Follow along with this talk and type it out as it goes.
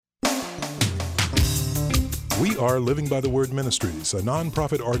We are Living by the Word Ministries, a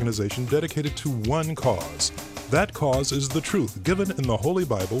nonprofit organization dedicated to one cause. That cause is the truth given in the Holy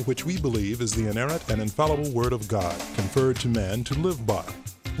Bible, which we believe is the inerrant and infallible Word of God, conferred to man to live by.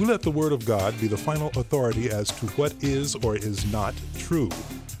 We let the Word of God be the final authority as to what is or is not true.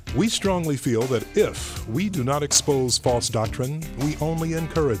 We strongly feel that if we do not expose false doctrine, we only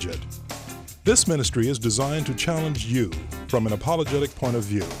encourage it. This ministry is designed to challenge you from an apologetic point of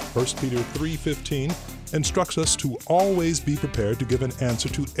view. 1 Peter 3:15 instructs us to always be prepared to give an answer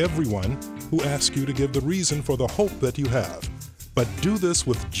to everyone who asks you to give the reason for the hope that you have. But do this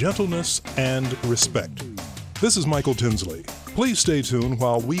with gentleness and respect. This is Michael Tinsley. Please stay tuned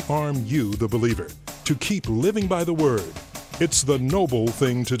while we arm you, the believer, to keep living by the Word. It's the noble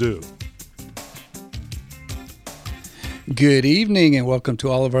thing to do. Good evening and welcome to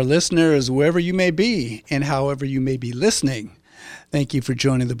all of our listeners, wherever you may be and however you may be listening. Thank you for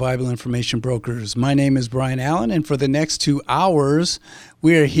joining the Bible Information Brokers. My name is Brian Allen, and for the next 2 hours,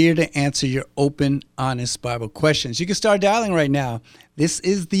 we are here to answer your open, honest Bible questions. You can start dialing right now. This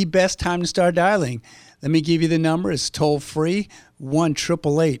is the best time to start dialing. Let me give you the number. It's toll-free,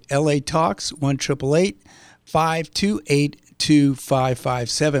 1-888-LA-TALKS,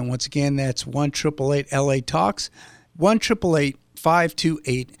 1-888-528-2557. Once again, that's 1-888-LA-TALKS,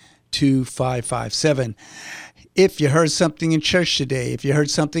 1-888-528-2557. If you heard something in church today, if you heard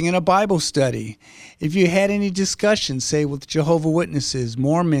something in a Bible study, if you had any discussions, say with Jehovah's Witnesses,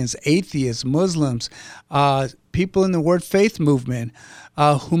 Mormons, atheists, Muslims, people in the Word Faith movement,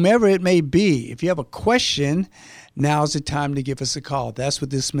 whomever it may be, if you have a question, now's the time to give us a call. That's what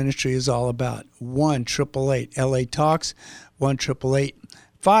this ministry is all about. 1-888-LA-TALKS,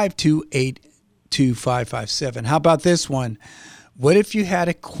 1-888-528-2557. How about this one? What if you had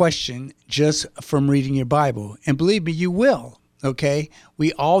a question just from reading your Bible? And believe me, you will, okay?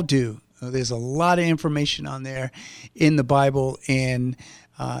 We all do. There's a lot of information on there in the Bible, and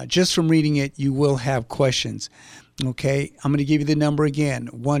just from reading it, you will have questions, okay? I'm going to give you the number again,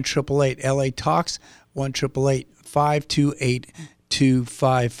 1-888-LA-TALKS,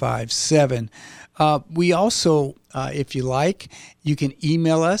 1-888-528-2557. We also, if you like, you can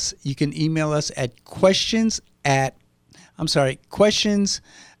email us. You can email us at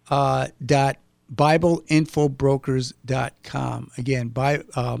questions@BibleInfoBrokers.com. Again,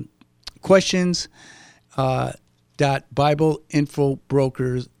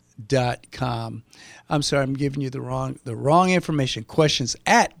 questions.BibleInfoBrokers.com. I'm sorry, I'm giving you the wrong information.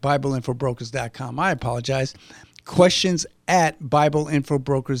 Questions@BibleInfoBrokers.com. I apologize.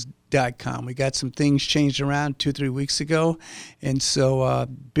 Questions@BibleInfoBrokers.com. We got some things changed around 2-3 weeks ago, and so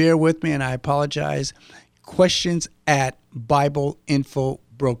bear with me, and I apologize.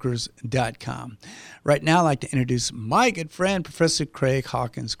 Questions@BibleInfoBrokers.com. Right now, I'd like to introduce my good friend, Professor Craig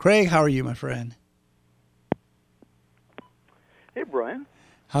Hawkins. Craig, how are you, my friend? Hey, Brian.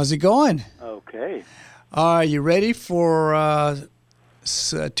 How's it going? Okay. Are you ready for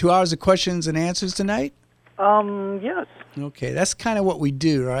 2 hours of questions and answers tonight? Yes. Okay, that's kind of what we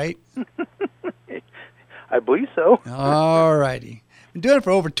do, right? I believe so. All righty. Been doing it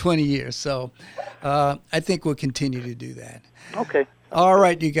for over 20 years, so I think we'll continue to do that. Okay. All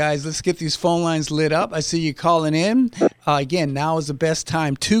right, you guys, let's get these phone lines lit up. I see you calling in. Again, now is the best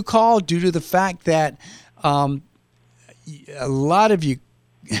time to call due to the fact that a lot of you,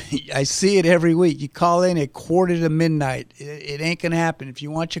 I see it every week. You call in at 1:45. It ain't going to happen. If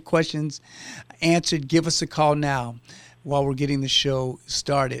you want your questions answered, give us a call now while we're getting the show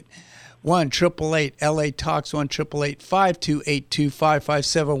started. 1-888-LA-TALKS,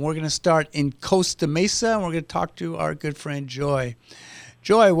 1-888-528-2557. We're going to start in Costa Mesa, and we're going to talk to our good friend Joy.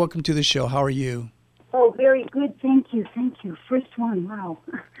 Joy, welcome to the show. How are you? Oh, very good. Thank you. First one. Wow.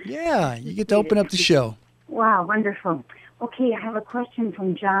 Yeah, you get to open up the show. Wow, wonderful. Okay, I have a question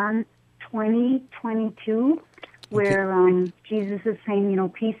from John 20:22, where Jesus is saying,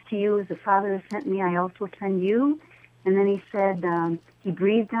 peace to you. As the Father has sent me, I also send you. And then he said, he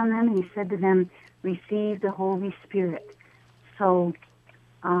breathed on them, and he said to them, receive the Holy Spirit. So,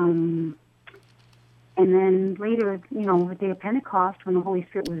 and then later, the day of Pentecost, when the Holy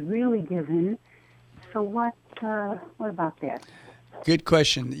Spirit was really given. So what about that? Good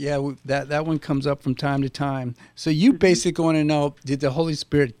question. Yeah, that one comes up from time to time. So you basically want to know, did the Holy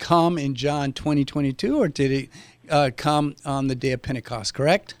Spirit come in John 20:22, or did it come on the day of Pentecost,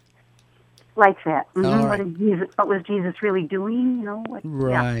 correct? Like that. Mm-hmm. All right. What was Jesus really doing?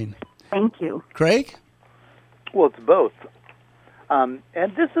 Right. Yeah. Thank you. Craig? Well, it's both. And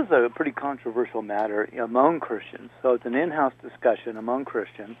this is a pretty controversial matter among Christians. So it's an in-house discussion among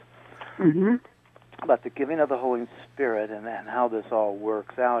Christians about the giving of the Holy Spirit and how this all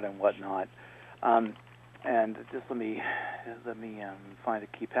works out and whatnot. And just let me find a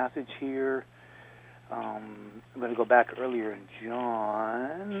key passage here. I'm going to go back earlier in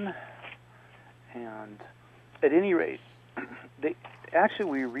John, and at any rate,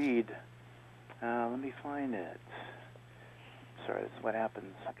 we read. Let me find it. Sorry, this is what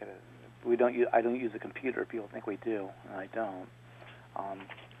happens. I don't use a computer. People think we do, and I don't.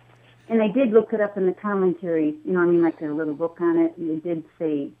 And I did look it up in the commentary. Like there's a little book on it, and it did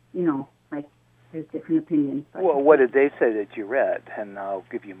say, like there's different opinions. Well, what did they say that you read? And I'll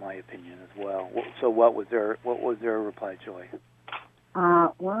give you my opinion as well. So, what was their reply, Joy?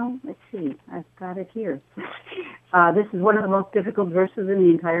 Well, let's see. I've got it here. This is one of the most difficult verses in the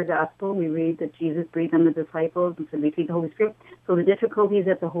entire gospel. We read that Jesus breathed on the disciples and said, "Receive the Holy Spirit." So the difficulty is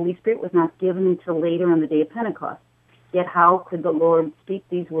that the Holy Spirit was not given until later on the day of Pentecost. Yet how could the Lord speak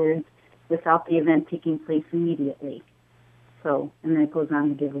these words without the event taking place immediately? So, and then it goes on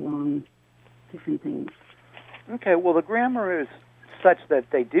to give along different things. Okay, well, the grammar is such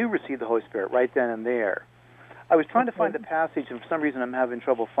that they do receive the Holy Spirit right then and there. I was trying to find the passage, and for some reason I'm having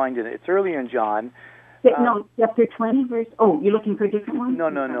trouble finding it. It's earlier in John. No, chapter 20, verse... Oh, you're looking for a different one? No,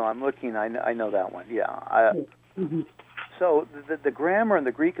 I'm looking. I know that one, yeah. So the grammar in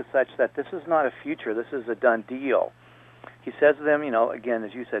the Greek is such that this is not a future. This is a done deal. He says to them, again,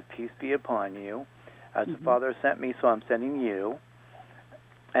 as you said, peace be upon you. As the Father sent me, so I'm sending you.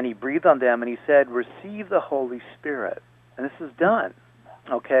 And he breathed on them, and he said, receive the Holy Spirit. And this is done.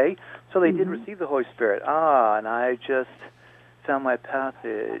 Okay? So they did receive the Holy Spirit. And I just found my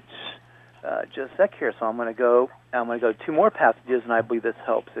passage just a sec here. So I'm going to go 2 more passages, and I believe this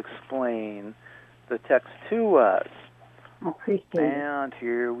helps explain the text to us. I appreciate it. And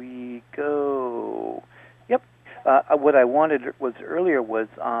here we go. Yep. What I wanted was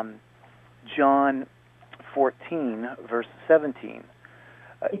John 14, verse 17.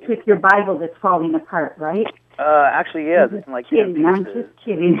 It's with your Bible that's falling apart, right? Actually, yes. It's like kidding. I'm just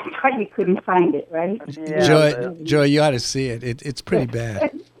kidding. I thought you couldn't find it, right? Yeah, Joy, you ought to see it. It's pretty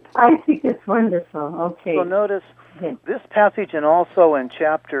bad. I think it's wonderful. Okay. So notice this passage, and also in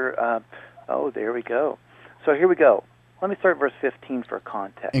chapter. There we go. So here we go. Let me start at verse 15 for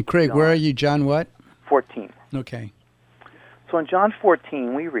context. And Craig, where are you? John what? 14. Okay. So in John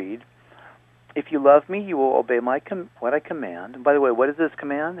 14, we read, if you love me, you will obey what I command. And by the way, what is his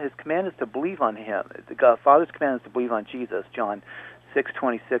command? His command is to believe on him. The Father's command is to believe on Jesus, John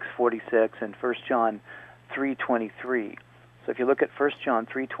 6:26, 46, and 1 John 3:23. So if you look at 1 John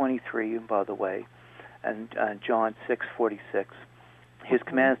 3:23, by the way, and John 6:46, his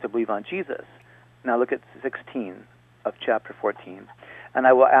command is to believe on Jesus. Now look at 16 of chapter 14. And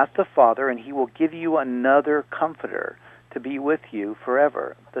I will ask the Father, and he will give you another comforter to be with you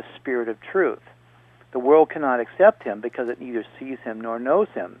forever, the Spirit of truth. The world cannot accept him because it neither sees him nor knows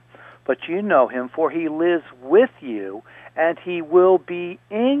him. But you know him, for he lives with you, and he will be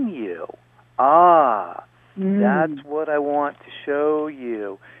in you. That's what I want to show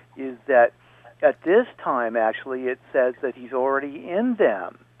you, is that at this time, actually, it says that he's already in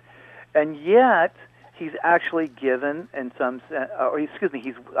them. And yet, he's actually given, in some sense,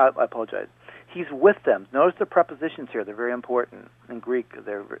 I apologize. He's with them. Notice the prepositions here. They're very important. In Greek,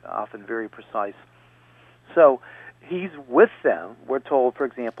 they're often very precise. So he's with them. We're told, for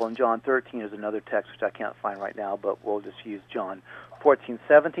example, in John 13, there's another text which I can't find right now, but we'll just use John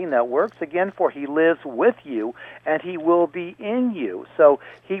 14:17. That works. Again, for he lives with you, and he will be in you. So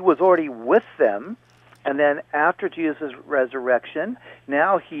he was already with them. And then after Jesus' resurrection,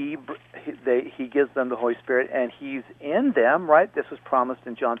 now he gives them the Holy Spirit, and he's in them, right? This was promised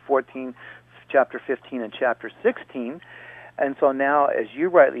in John 14, chapter 15, and chapter 16. And so now, as you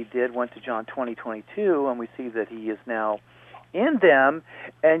rightly did, went to John 20:22, and we see that he is now in them,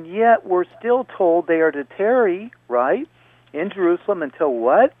 and yet we're still told they are to tarry, right, in Jerusalem until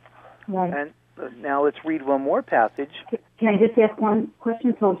what? Right. And now let's read one more passage. Can I just ask one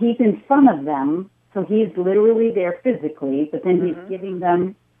question? So he's in front of them. So he's literally there physically, but then he's giving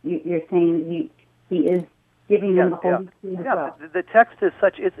them, you're saying he is giving them the Holy Spirit. Yeah, the text is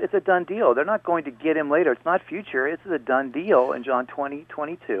such, it's a done deal. They're not going to get him later. It's not future. It's a done deal in John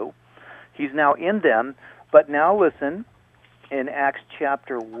 20:22. He's now in them, but now listen, in Acts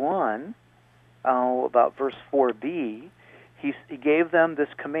chapter 1, about verse 4b, he gave them this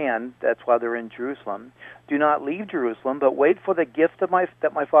command, that's why they're in Jerusalem, do not leave Jerusalem, but wait for the gift that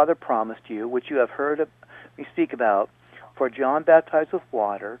my Father promised you, which you have heard me speak about. For John baptized with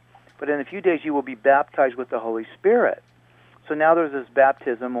water, but in a few days you will be baptized with the Holy Spirit. So now there's this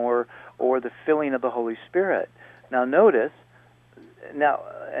baptism or the filling of the Holy Spirit. Now notice, and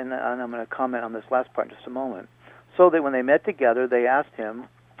I'm going to comment on this last part in just a moment. So that when they met together, they asked him,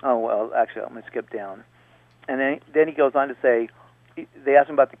 I'm going to skip down. And then he goes on to say, they ask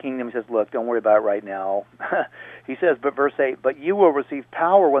him about the kingdom. He says, look, don't worry about it right now. He says, but verse 8, but you will receive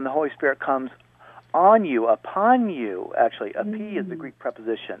power when the Holy Spirit comes on you, upon you. Actually, P is the Greek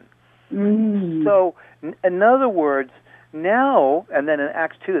preposition. So, in other words, now, and then in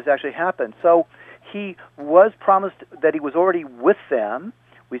Acts 2, this actually happened. So, he was promised that he was already with them.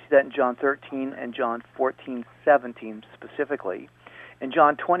 We see that in John 13 and John 14:17 specifically. In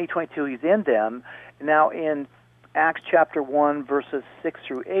John 20:22, he's in them. Now, in Acts chapter 1, verses 6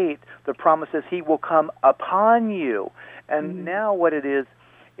 through 8, the promise is he will come upon you. And now what it is,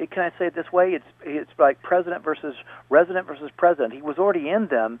 can I say it this way? It's like resident versus president. He was already in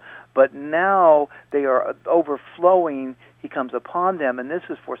them, but now they are overflowing. He comes upon them, and this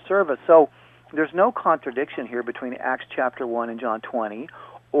is for service. So there's no contradiction here between Acts chapter 1 and John 20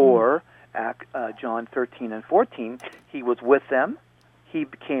 or John 13 and 14. He was with them. He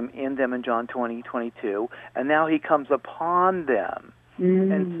became in them in John 20:22, and now he comes upon them.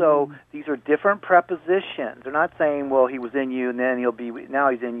 And so these are different prepositions. They're not saying, well, he was in you, and then now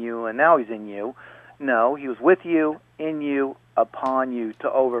he's in you, and now he's in you. No, he was with you, in you, upon you,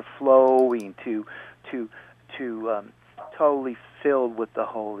 to overflowing, to totally filled with the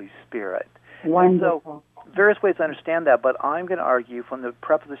Holy Spirit. Wonderful. So, various ways to understand that, but I'm going to argue from the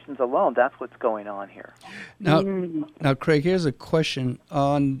prepositions alone, that's what's going on here. Now, Craig, here's a question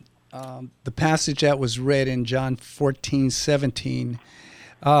on the passage that was read in John 14:17.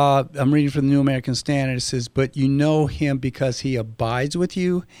 I'm reading from the New American Standard. It says, but you know him because he abides with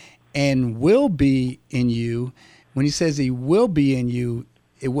you and will be in you. When he says he will be in you,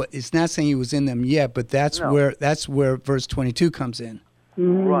 it's not saying he was in them yet, but that's where verse 22 comes in.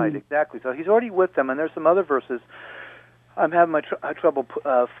 Right, exactly. So he's already with them, and there's some other verses. I'm having my trouble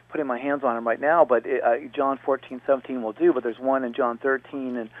putting my hands on them right now, but John 14:17 will do, but there's one in John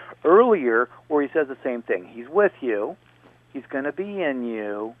 13 and earlier where he says the same thing. He's with you, he's going to be in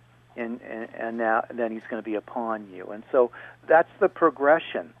you, and then he's going to be upon you. And so that's the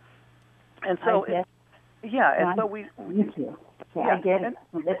progression. And so, Thank you. Yeah, I get it.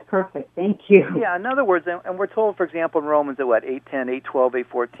 That's perfect. Thank you. Yeah, in other words, and we're told, for example, in Romans at 8:10, 8:12,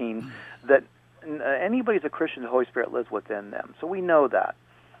 8:14, that anybody's a Christian, the Holy Spirit lives within them. So we know that.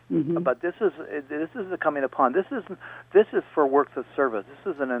 But this is the coming upon. This is for works of service.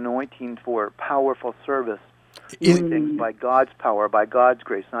 This is an anointing for powerful service. Doing things by God's power, by God's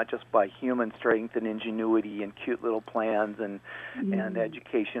grace, not just by human strength and ingenuity and cute little plans and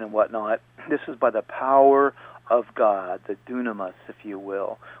education and whatnot. This is by the power of God, the dunamis, if you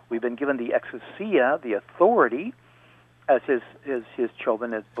will. We've been given the exousia, the authority, as his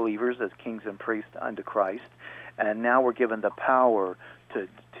children, as believers, as kings and priests unto Christ, and now we're given the power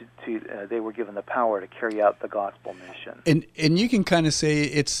they were given the power to carry out the gospel mission. And you can kind of say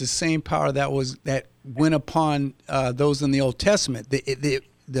it's the same power that went upon those in the Old Testament.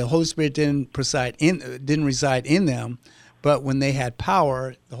 The Holy Spirit didn't reside in them, but when they had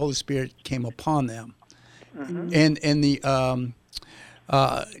power, the Holy Spirit came upon them. And the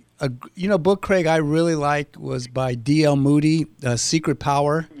book, Craig, I really liked was by D.L. Moody, Secret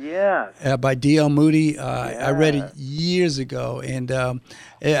Power. Yes. By D.L. Moody. I read it years ago. And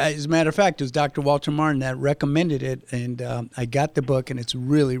as a matter of fact, it was Dr. Walter Martin that recommended it. And I got the book, and it's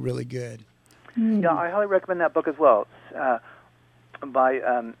really, really good. Yeah, I highly recommend that book as well. By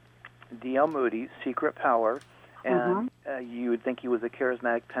D.L. Moody, Secret Power. And you would think he was a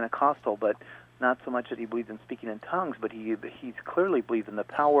charismatic Pentecostal, but not so much that he believed in speaking in tongues, but he's clearly believed in the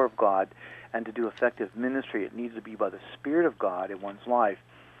power of God, and to do effective ministry, it needs to be by the Spirit of God in one's life,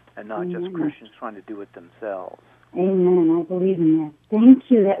 and not just Christians trying to do it themselves. Amen. I believe in that.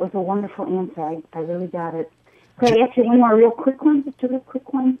 Thank you. That was a wonderful answer. I really got it. Could I ask you one more real quick one? Just a real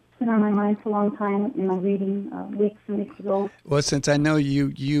quick one. It's been on my mind for a long time in my reading weeks and weeks ago. Well, since I know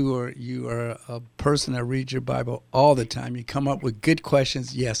you are a person that reads your Bible all the time, you come up with good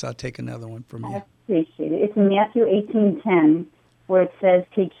questions. Yes, I'll take another one from you. I appreciate it. It's in Matthew 18:10, where it says,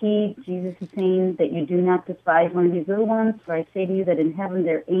 "Take heed," Jesus is saying, "that you do not despise one of these little ones, for I say to you that in heaven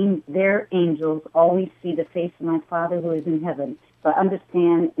their angels always see the face of my Father who is in heaven." But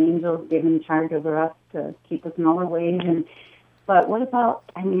understand, angels given charge over us to keep us in all our ways. But what about,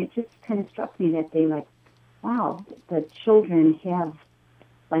 it just kind of struck me that day, like, wow, the children have,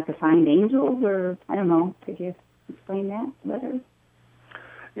 like, assigned angels, or, I don't know, could you explain that better?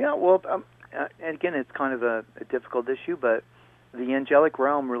 Yeah, well, and again, it's kind of a difficult issue, but the angelic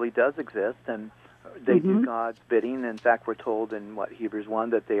realm really does exist, and they do God's bidding. In fact, we're told in Hebrews 1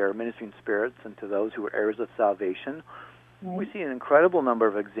 that they are ministering spirits unto those who are heirs of salvation. Right. We see an incredible number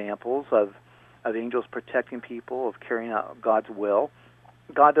of examples of angels protecting people, of carrying out God's will.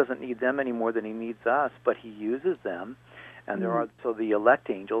 God doesn't need them any more than he needs us, but he uses them. And there are the elect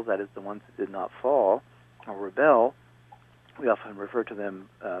angels, that is the ones that did not fall or rebel. We often refer to them,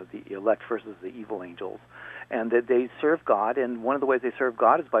 the elect versus the evil angels, and that they serve God. And one of the ways they serve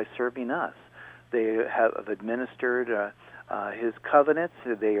God is by serving us. They have administered his covenants.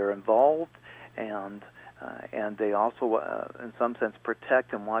 They are involved, and they also, in some sense,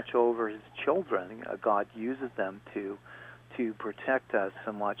 protect and watch over his children. God uses them to protect us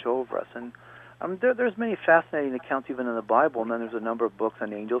and watch over us. And there's many fascinating accounts even in the Bible, and then there's a number of books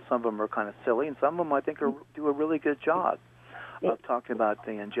on angels. Some of them are kind of silly, and some of them I think do a really good job of talking about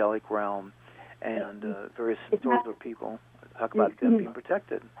the angelic realm and various stories of people talk about them being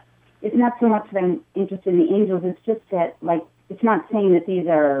protected. It's not so much that I'm interested in the angels, it's just that, like, it's not saying that these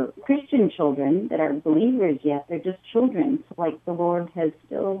are Christian children that are believers yet. They're just children. So, like, the Lord has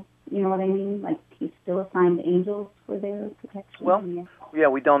still, you know what I mean? Like, he's still assigned angels for their protection. Well, yeah,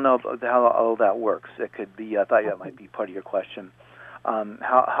 we don't know how all that works. It could be, I thought that might be part of your question,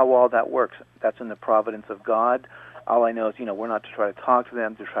 how all that works. That's in the providence of God. All I know is, we're not to try to talk to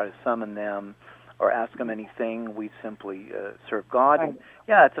them, to try to summon them, or ask them anything. We simply serve God. Right. And,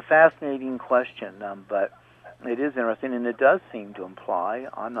 yeah, it's a fascinating question, but it is interesting, and it does seem to imply,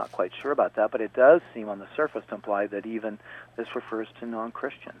 I'm not quite sure about that, but it does seem on the surface to imply that even this refers to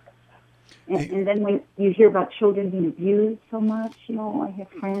non-Christian. And then when you hear about children being abused so much, I have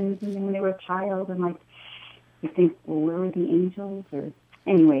friends, and then when they were a child, and, like, you think, well, where were the angels? Or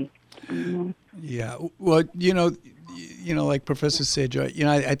anyway. Yeah, well, like Professor said, Joy,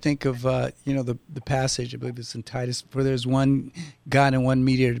 I think of, the passage, I believe it's in Titus, for there's one God and one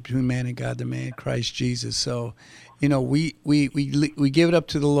mediator between man and God, the man Christ Jesus. So, we give it up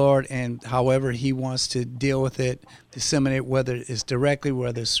to the Lord, and however he wants to deal with it, disseminate, whether it's directly,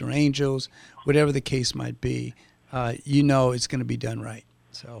 whether it's through angels, whatever the case might be, it's going to be done right.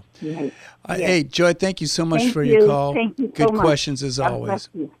 So, hey, Joy, thank you so much for your call. Thank you Good so much. questions as God always. bless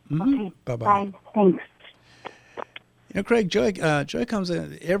you. Mm-hmm. Okay. Bye-bye. Bye. Thanks. Craig, Joy comes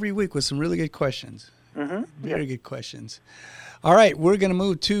in every week with some really good questions. Mm-hmm. Very good questions. All right, we're going to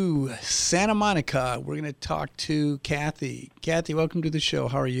move to Santa Monica. We're going to talk to Kathy. Kathy, welcome to the show.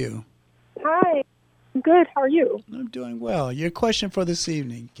 How are you? Hi. Good. How are you? I'm doing well. Your question for this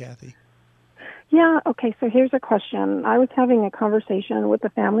evening, Kathy. Yeah, okay, so here's a question. I was having a conversation with a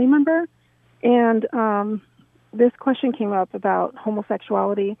family member, and this question came up about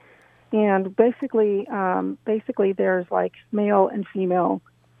homosexuality, and basically there's like male and female.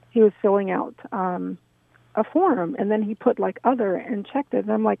 He was filling out a form, and then he put like other and checked it,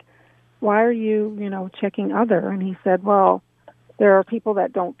 and I'm like, why are you, checking other? And he said, well, there are people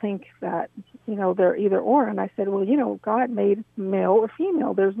that don't think that, they're either or, and I said, well, God made male or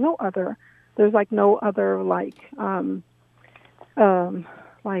female. There's no other. There's like no other like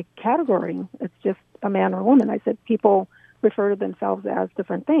category. It's just a man or a woman. I said people refer to themselves as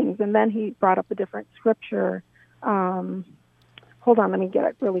different things. And then he brought up a different scripture. Hold on, let me get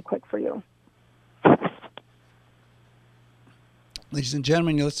it really quick for you. Ladies and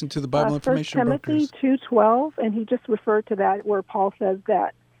gentlemen, you listen to the Bible Information 1 Timothy Brokers. 2:12, and he just referred to that where Paul says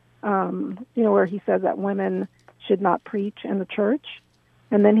that, where he says that women should not preach in the church.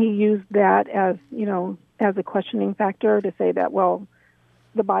 And then he used that as, as a questioning factor to say that, well,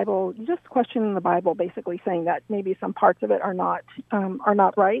 the Bible, just questioning the Bible, basically saying that maybe some parts of it are not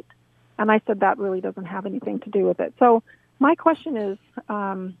right. And I said that really doesn't have anything to do with it. So my question is,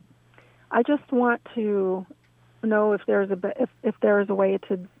 I just want to know if there is a way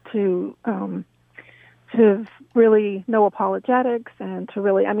to really know apologetics and to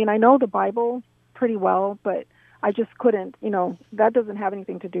really, I know the Bible pretty well, but I just couldn't, that doesn't have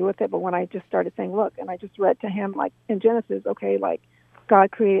anything to do with it. But when I just started saying, look, and I just read to him, like in Genesis, okay, like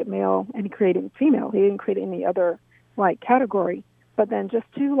God created male and he created female. He didn't create any other like category. But then just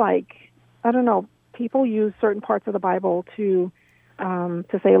to people use certain parts of the Bible to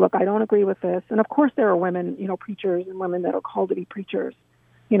say, look, I don't agree with this. And of course there are women, preachers and women that are called to be preachers,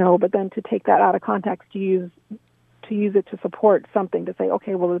 but then to take that out of context, to use it to support something, to say,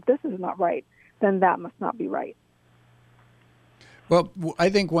 okay, well, if this is not right, then that must not be right. Well, I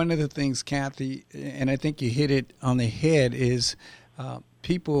think one of the things, Kathy, and I think you hit it on the head, is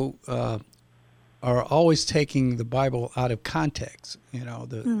people are always taking the Bible out of context.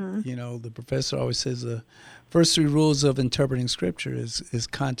 The professor always says the first three rules of interpreting Scripture is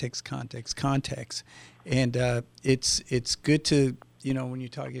context, context, context, and it's good to when you're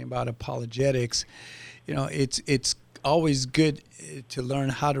talking about apologetics, it's always good to learn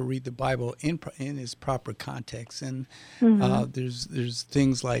how to read the Bible in its proper context. And there's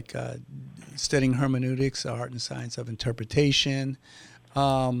things like studying hermeneutics, the art and science of interpretation,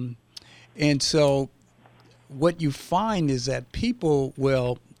 And so what you find is that people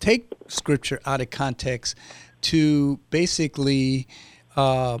will take Scripture out of context to basically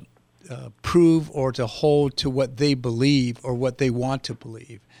prove or to hold to what they believe or what they want to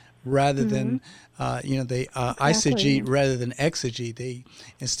believe, rather than they eisegete rather than exegete. They,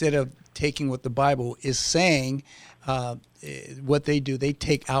 instead of taking what the Bible is saying, what they do, they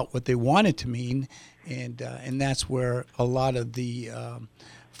take out what they want it to mean, and that's where a lot of the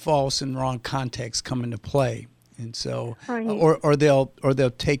false and wrong contexts come into play. And so, or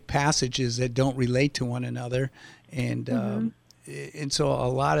they'll take passages that don't relate to one another, and so a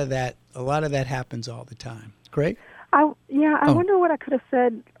lot of that happens all the time. Craig? I wonder what I could have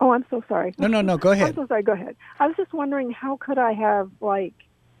said. Oh, I'm so sorry. No, go ahead. I'm so sorry. Go ahead. I was just wondering, how could I have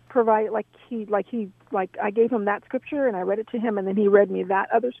provided I gave him that scripture and I read it to him, and then he read me that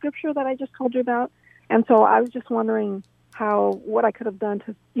other scripture that I just told you about, and so I was just wondering what I could have done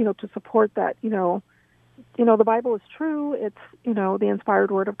to support that. The Bible is true. It's the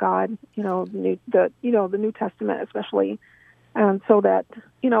inspired Word of God. The New Testament especially, and so that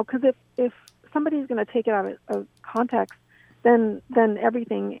because if somebody's going to take it out of context, then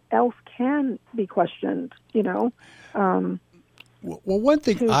everything else can be questioned. Well, one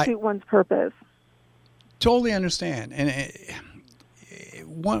thing to suit one's purpose. Totally understand, and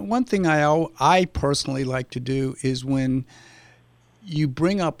one thing I personally like to do is when you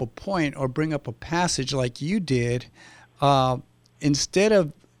bring up a point or bring up a passage like you did, instead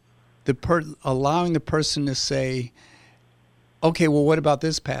of allowing the person to say, okay, well, what about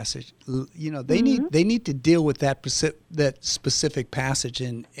this passage? They need to deal with that specific passage,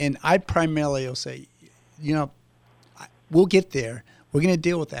 and I primarily will say, we'll get there. We're going to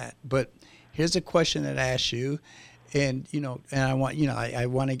deal with that, but here's a question that I ask you, and I want I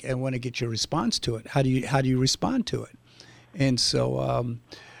want to get your response to it. How do you respond to it? And so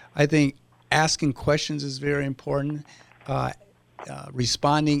I think asking questions is very important.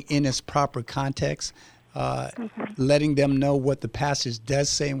 Responding in its proper context. Letting them know what the passage does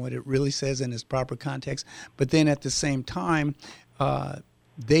say and what it really says in its proper context. But then at the same time,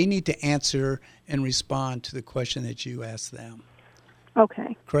 they need to answer and respond to the question that you ask them.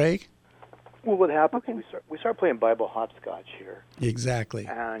 Okay. Craig? Well, what happens is we start playing Bible hopscotch here. Exactly.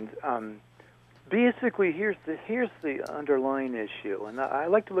 And basically, here's the underlying issue. And I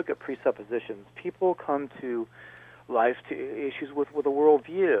like to look at presuppositions. People come to life to issues with a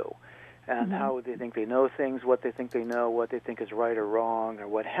worldview. And how they think they know things, what they think they know, what they think is right or wrong, or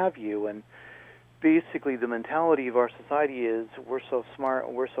what have you. And basically the mentality of our society is we're so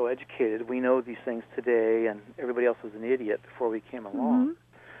smart, we're so educated, we know these things today, and everybody else was an idiot before we came along.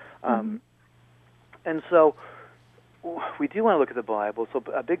 And so we do want to look at the Bible. So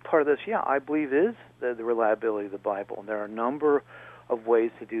a big part of this, I believe, is the reliability of the Bible. And there are a number of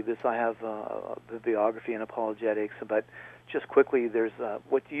ways to do this. I have the bibliography and apologetics, but just quickly, there's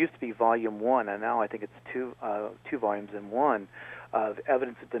what used to be Volume 1, and now I think it's two volumes in one, of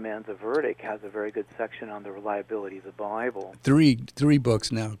Evidence That Demands a Verdict, has a very good section on the reliability of the Bible. Three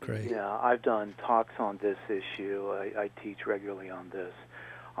books now, Craig. Yeah, I've done talks on this issue. I teach regularly on this,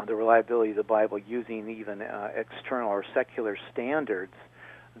 on the reliability of the Bible, using even external or secular standards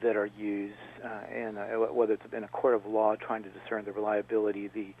that are used, whether it's in a court of law trying to discern the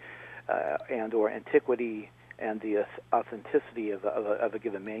reliability, and or antiquity, and the authenticity of a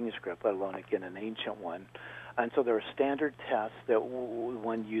given manuscript, let alone, again, an ancient one. And so there are standard tests that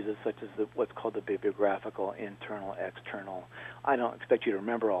one uses, such as what's called the bibliographical, internal, external. I don't expect you to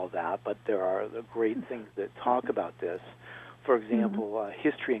remember all that, but there are great things that talk about this. For example,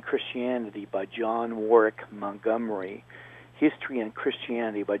 History and Christianity by John Warwick Montgomery. History and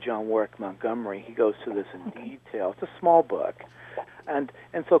Christianity by John Warwick Montgomery. He goes through this in detail. It's a small book. And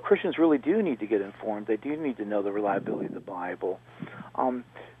so Christians really do need to get informed. They do need to know the reliability of the Bible.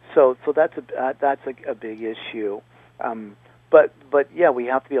 So that's a big issue. But we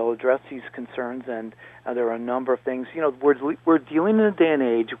have to be able to address these concerns, and there are a number of things. We're dealing in a day and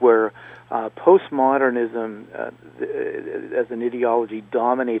age where postmodernism as an ideology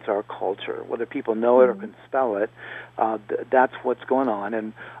dominates our culture. Whether people know it or can spell it, that's what's going on.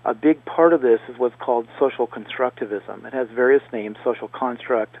 And a big part of this is what's called social constructivism. It has various names: social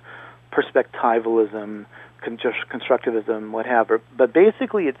construct, perspectivalism, constructivism, whatever. But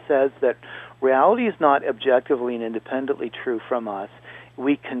basically it says that reality is not objectively and independently true from us.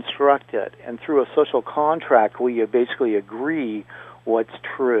 We construct it, and through a social contract we basically agree what's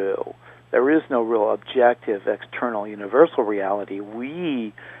true. There is no real objective, external, universal reality.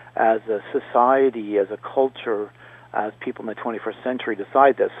 We, as a society, as a culture, as people in the 21st century,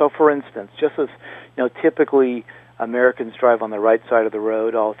 decide this. So, for instance, just as typically Americans drive on the right side of the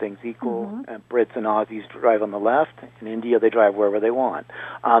road, all things equal, and Brits and Aussies drive on the left. In India, they drive wherever they want.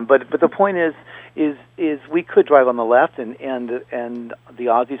 But the point is we could drive on the left, and the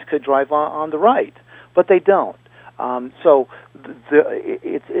Aussies could drive on the right, but they don't. So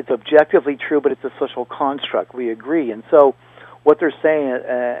it's objectively true, but it's a social construct. We agree, and so what they're saying,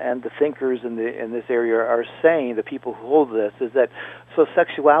 and the thinkers in this area are saying, the people who hold this, is that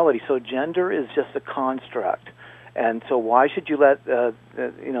sexuality, gender is just a construct, and so why should you let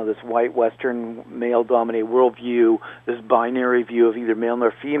this white Western male-dominated worldview, this binary view of either male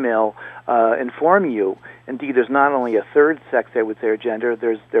or female, inform you? Indeed, there's not only a third sex, I would say, or gender.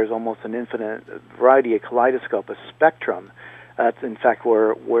 There's almost an infinite variety, a kaleidoscope, a spectrum. That's in fact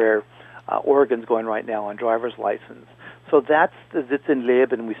where Oregon's going right now on driver's license. So that's the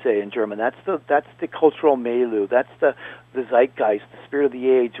Sitzenleben, we say in German. That's the cultural milieu. That's the zeitgeist, the spirit of the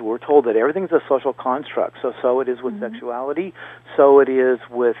age. We're told that everything's a social construct. So it is with sexuality. So it is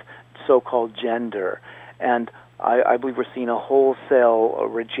with so-called gender. And I believe we're seeing a wholesale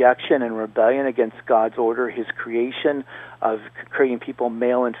rejection and rebellion against God's order, His creation of creating people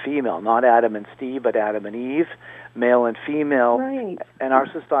male and female, not Adam and Steve, but Adam and Eve, male and female. Right. And our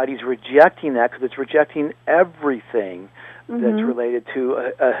society is rejecting that because it's rejecting everything that's related to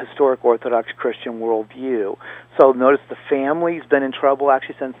a historic Orthodox Christian worldview. So notice the family's been in trouble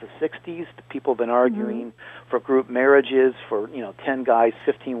actually since the 60s. People have been arguing for group marriages, for 10 guys,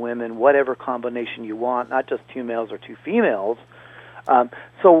 15 women, whatever combination you want, not just 2 males or 2 females.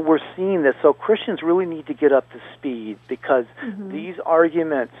 So we're seeing this. So Christians really need to get up to speed because these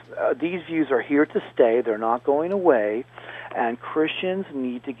arguments, these views are here to stay. They're not going away. And Christians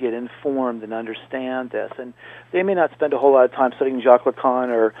need to get informed and understand this. And they may not spend a whole lot of time studying Jacques Lacan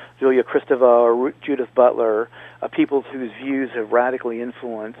or Julia Kristeva or Judith Butler, people whose views have radically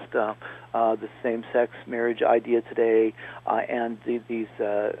influenced the same-sex marriage idea today and these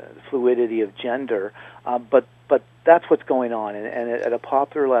fluidity of gender. But that's what's going on. And at a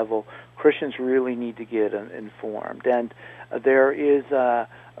popular level, Christians really need to get informed. And there is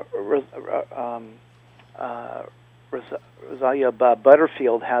Rosalia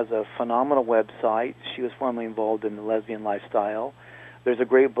Butterfield has a phenomenal website. She was formerly involved in the lesbian lifestyle. There's a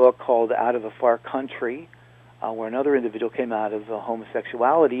great book called Out of a Far Country, where another individual came out of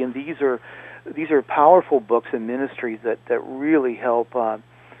homosexuality. And these are powerful books and ministries that really help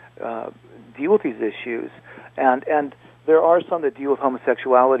deal with these issues. And there are some that deal with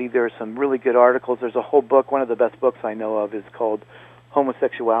homosexuality. There are some really good articles. There's a whole book. One of the best books I know of is called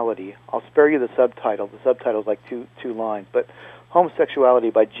Homosexuality. I'll spare you the subtitle. The subtitle is like two lines, but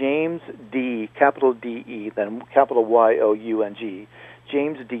Homosexuality by James D, capital D-E, then capital Y-O-U-N-G,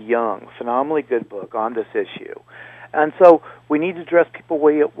 James D. Young. Phenomenally good book on this issue. And so we need to address people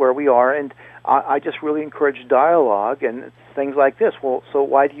where we are, and I just really encourage dialogue and things like this. Well, so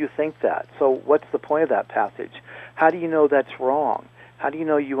why do you think that? So what's the point of that passage? How do you know that's wrong? How do you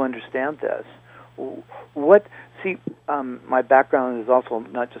know you understand this? My background is also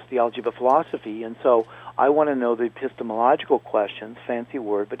not just theology but philosophy, and so I want to know the epistemological questions, fancy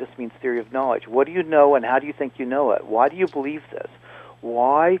word, but this means theory of knowledge. What do you know, and how do you think you know it? Why do you believe this?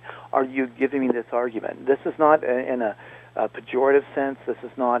 Why are you giving me this argument? This is not in a pejorative sense. This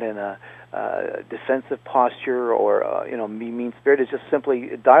is not in a defensive posture or mean spirit. It's just simply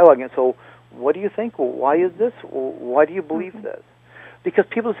dialoguing. So what do you think? Why is this? Why do you believe this? Because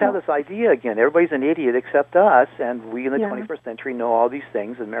people just have this idea, again, everybody's an idiot except us, and we in the 21st century know all these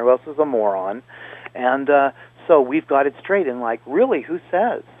things, and everybody else is a moron. And so we've got it straight. And, really, who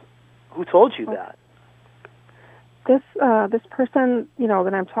says? Who told you that? This person,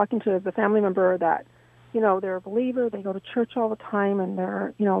 that I'm talking to is a family member that, they're a believer, they go to church all the time, and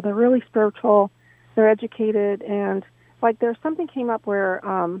they're really spiritual, they're educated, and, there's something came up where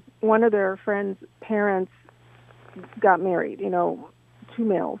one of their friends' parents got married, 2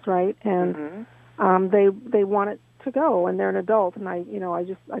 males, right? And they wanted to go, and they're an adult, and I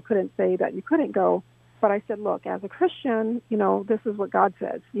couldn't say that you couldn't go, but I said, look, as a Christian, this is what God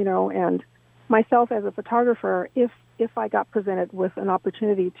says, and myself as a photographer, if I got presented with an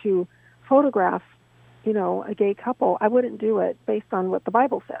opportunity to photograph, a gay couple, I wouldn't do it based on what the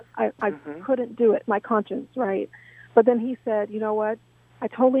Bible says. I couldn't do it, my conscience, right? But then he said, you know what? I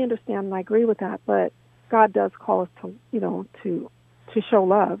totally understand and I agree with that, but God does call us to show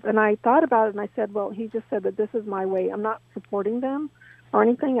love. And I thought about it and I said, well, he just said that this is my way. I'm not supporting them or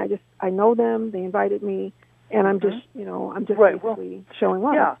anything. I know them. They invited me, and I'm just, basically showing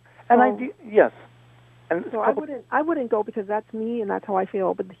love. Yeah, and yes. And so I wouldn't go because that's me and that's how I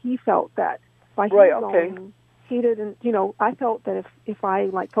feel. But he felt that by him going, he didn't. I felt that if I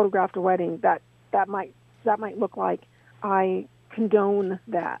photographed a wedding, that might that might look like I condone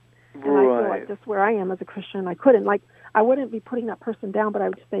that. And I feel like just where I am as a Christian, I couldn't. Like, I wouldn't be putting that person down, but I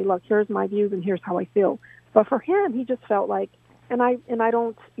would just say, look, here's my views and here's how I feel. But for him, he just felt like, and I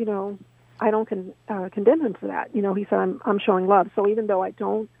don't, condemn him for that. He said, I'm showing love. So even though I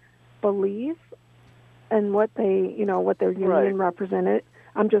don't believe in what their union represented,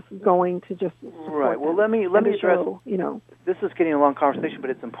 I'm just going to just support Well, them. let me address. This is getting a long conversation, but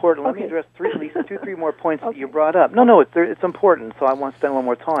it's important. Let me address three more points that you brought up. No, it's important. So I want to spend a little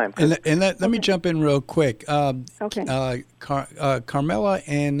more time. And let me jump in real quick. Carmela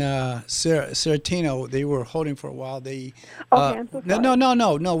and Seratino, they were holding for a while. I'm so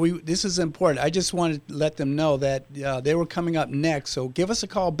sorry. No. This is important. I just wanted to let them know that they were coming up next. So give us a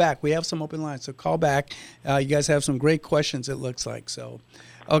call back. We have some open lines, so call back. You guys have some great questions, it looks like. So,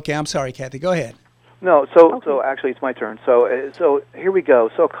 okay, I'm sorry, Kathy. Go ahead. No, so actually it's my turn. So here we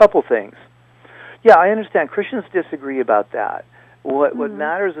go. So a couple things. Yeah, I understand. Christians disagree about that. What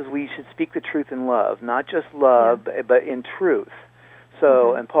matters is we should speak the truth in love, not just love, but in truth.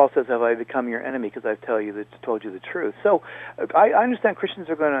 So, and Paul says, "Have I become your enemy because I've told you the truth?" So, I understand Christians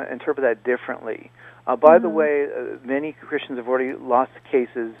are going to interpret that differently. By the way, many Christians have already lost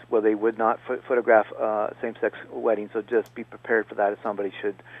cases where they would not photograph same-sex weddings. So just be prepared for that if somebody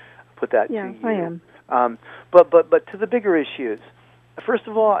should put that to you. Yeah, I am. But to the bigger issues, first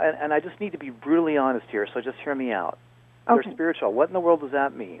of all, and I just need to be brutally honest here, so just hear me out. Okay. They're spiritual. What in the world does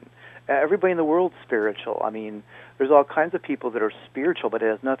that mean? Everybody in the world's spiritual. I mean, there's all kinds of people that are spiritual, but it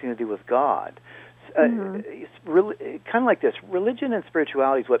has nothing to do with God. It's really, kind of like this. Religion and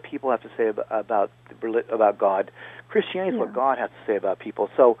spirituality is what people have to say about God. Christianity is what God has to say about people.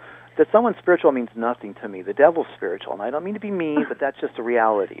 So that someone's spiritual means nothing to me. The devil's spiritual, and I don't mean to be mean, but that's just a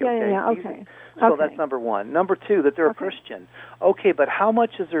reality. Okay. So that's number one. Number two, that they're a Christian. Okay, but how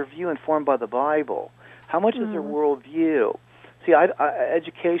much is their view informed by the Bible? How much is their worldview? See,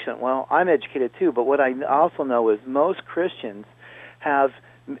 education, well, I'm educated too, but what I also know is most Christians have,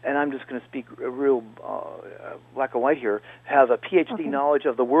 and I'm just going to speak real black and white here, have a PhD knowledge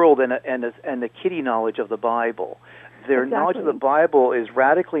of the world and a kiddie knowledge of the Bible. Their knowledge of the Bible is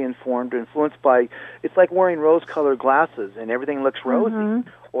radically influenced by, it's like wearing rose-colored glasses and everything looks rosy,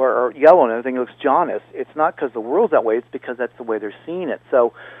 or yellow and everything looks jaundiced. It's not because the world's that way, it's because that's the way they're seeing it.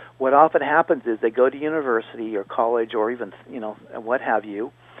 So what often happens is they go to university or college or even, what have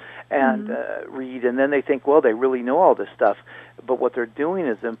you, and read, and then they think, well, they really know all this stuff. But what they're doing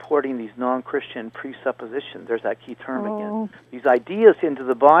is importing these non-Christian presuppositions. There's that key term again. These ideas into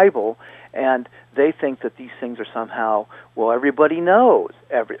the Bible, and they think that these things are somehow, well, everybody knows.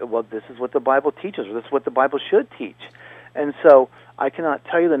 This is what the Bible teaches, or this is what the Bible should teach. And so I cannot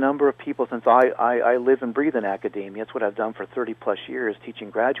tell you the number of people, since I live and breathe in academia. That's what I've done for 30-plus years, teaching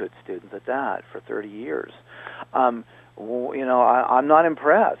graduate students at that for 30 years. I'm not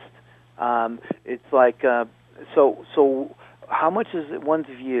impressed. It's like, so how much is anyone's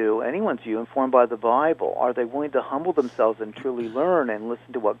view, informed by the Bible? Are they willing to humble themselves and truly learn and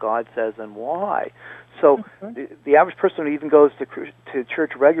listen to what God says and why? So the average person who even goes to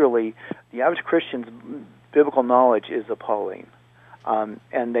church regularly, the average Christian's biblical knowledge is appalling.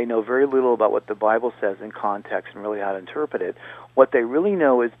 And they know very little about what the Bible says in context and really how to interpret it. What they really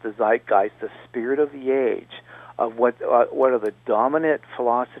know is the zeitgeist, the spirit of the age, of what are the dominant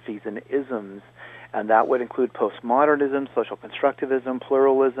philosophies and isms, and that would include postmodernism, social constructivism,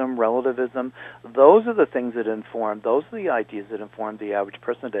 pluralism, relativism. Those are the things that those are the ideas that inform the average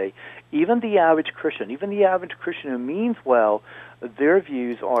person today. Even the average Christian who means well, their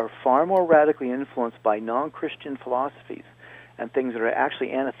views are far more radically influenced by non-Christian philosophies and things that are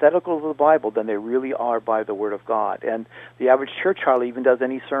actually antithetical to the Bible than they really are by the Word of God. And the average church hardly even does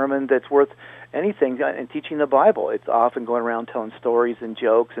any sermon that's worth anything in teaching the Bible. It's often going around telling stories and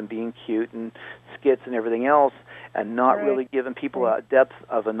jokes and being cute and skits and everything else, and not really giving people a depth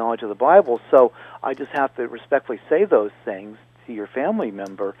of a knowledge of the Bible. So I just have to respectfully say those things to your family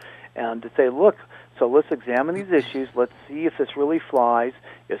member and to say, look, so let's examine these issues. Let's see if this really flies,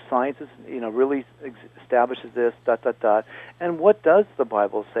 if science is, really establishes this, ... And what does the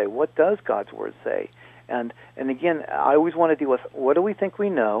Bible say? What does God's Word say? And again, I always want to deal with what do we think we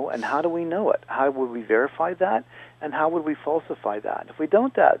know and how do we know it? How would we verify that? And how would we falsify that? If we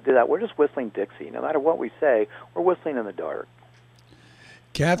don't do that, we're just whistling Dixie. No matter what we say, we're whistling in the dark.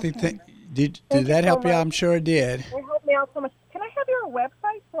 Kathy, did that help you? I'm sure it did. It helped me out so much. Can I have your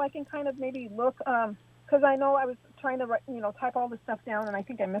website so I can kind of maybe look? Because I know I was trying to type all this stuff down, and I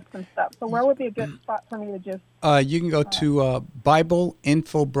think I missed some stuff. So where would be a good spot for me to just... You can go to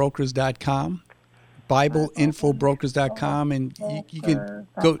BibleInfoBrokers.com. BibleInfoBrokers.com, and you can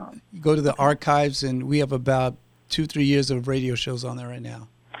go to the archives, and we have about 2-3 years of radio shows on there right now.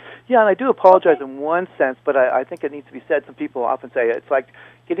 Yeah, and I do apologize in one sense, but I think it needs to be said. Some people often say it's like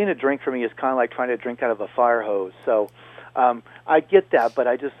getting a drink for me is kind of like trying to drink out of a fire hose. So I get that, but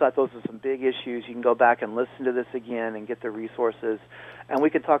I just thought those are some big issues. You can go back and listen to this again and get the resources. And we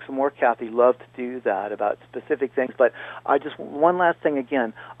could talk some more, Kathy. Love to do that about specific things. But one last thing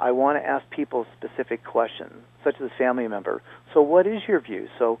again, I want to ask people specific questions, such as a family member. So what is your view?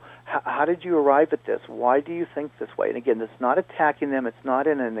 So how did you arrive at this? Why do you think this way? And again, it's not attacking them. It's not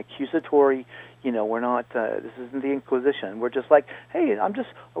in an accusatory, we're not, this isn't the Inquisition. We're just like, hey, I just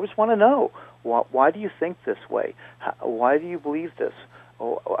want to know, why do you think this way? Why do you believe this?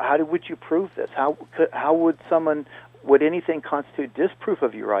 Would you prove this? How would anything constitute disproof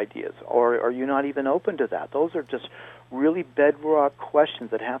of your ideas, or are you not even open to that? Those are just really bedrock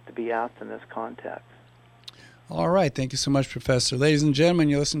questions that have to be asked in this context. All right. Thank you so much, Professor. Ladies and gentlemen,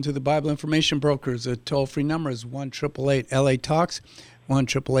 you listen to the Bible Information Brokers. The toll-free number is 1-888-LA-TALKS,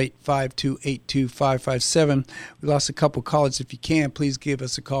 1-888-528-2557. We lost a couple callers. If you can, please give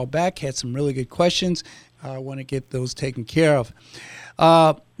us a call back. Had some really good questions. I want to get those taken care of.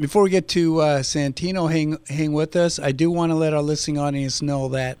 Before we get to Santino, hang with us. I do want to let our listening audience know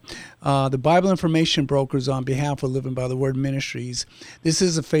that the Bible Information Brokers, on behalf of Living by the Word Ministries, this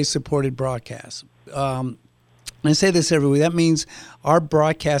is a faith-supported broadcast. I say this every week. That means our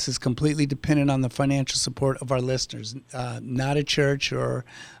broadcast is completely dependent on the financial support of our listeners, not a church or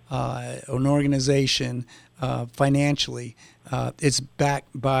an organization financially. It's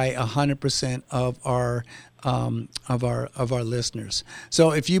backed by 100% of our listeners.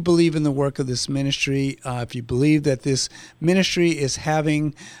 So if you believe in the work of this ministry, if you believe that this ministry is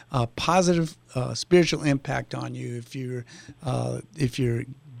having a positive spiritual impact on you, if you're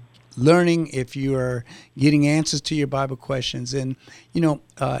learning, if you are getting answers to your Bible questions, and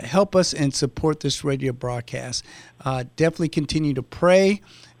help us and support this radio broadcast. Definitely continue to pray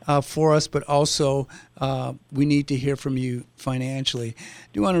for us, but also we need to hear from you financially. I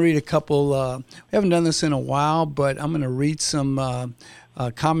do want to read a couple. We haven't done this in a while, but I'm going to read some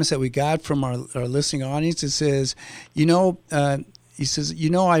comments that we got from our listening audience. It says, he says,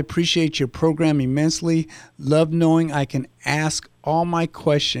 I appreciate your program immensely. Love knowing I can ask all my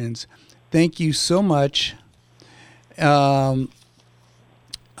questions. Thank you so much.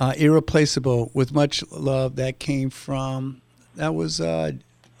 Irreplaceable, with much love. That came from, it was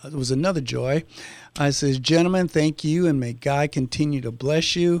another Joy. It says, gentlemen, thank you, and may God continue to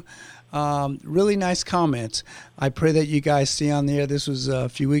bless you. Really nice comments. I pray that you guys stay on the air. This was a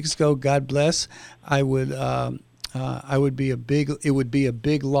few weeks ago. God bless. It would be a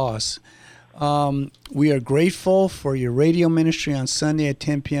big loss. We are grateful for your radio ministry on Sunday at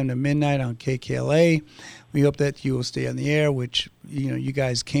 10 p.m. to midnight on KKLA. We hope that you will stay on the air, which, you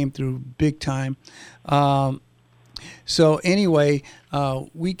guys came through big time. So anyway,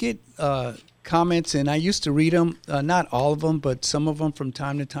 we get comments, and I used to read them, not all of them, but some of them from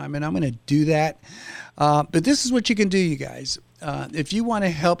time to time, and I'm going to do that. But this is what you can do, you guys. If you want to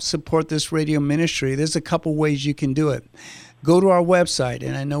help support this radio ministry, there's a couple ways you can do it. Go to our website,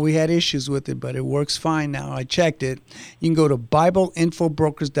 and I know we had issues with it, but it works fine now. I checked it. You can go to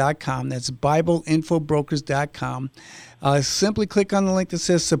BibleInfoBrokers.com. That's BibleInfoBrokers.com. Simply click on the link that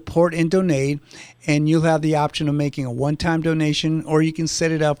says Support and Donate, and you'll have the option of making a one-time donation, or you can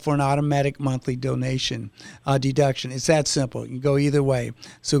set it up for an automatic monthly donation deduction. It's that simple. You can go either way.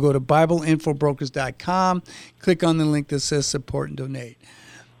 So go to BibleInfoBrokers.com, click on the link that says Support and Donate.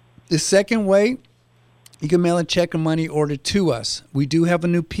 The second way, you can mail a check or money order to us. We do have a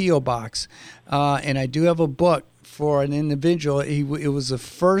new P.O. box, and I do have a book for an individual. It was the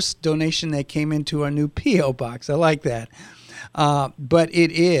first donation that came into our new P.O. box. I like that. But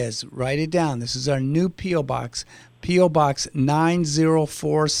it is, write it down. This is our new P.O. box, P.O. Box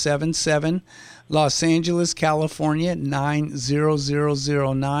 90477, Los Angeles, California,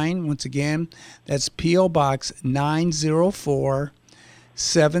 90009. Once again, that's P.O. Box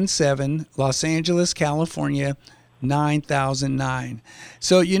 90477, Los Angeles, California, 9009.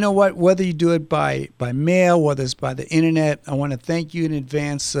 So you know what, whether you do it by mail, whether it's by the internet, I want to thank you in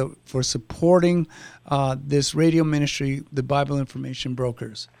advance for supporting this radio ministry, the Bible Information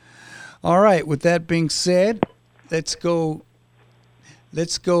Brokers. All right, with that being said, let's go to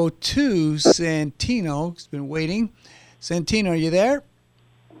Santino. He's been waiting. Santino, are you there?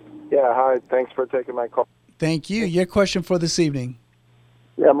 Yeah, hi. Thanks for taking my call. Thank you. Your question for this evening.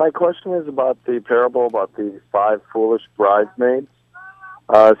 Yeah, my question is about the parable about the 5 foolish bridesmaids.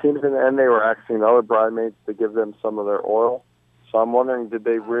 It seems in the end they were asking other bridesmaids to give them some of their oil. So I'm wondering, did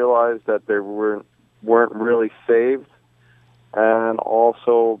they realize that they weren't weren't really saved? And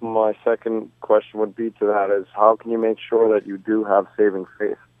also, my second question would be to that is, how can you make sure that you do have saving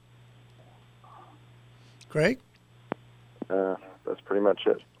faith? Greg? That's pretty much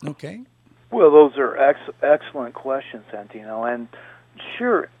it. Okay. Well, those are excellent questions, Santino. And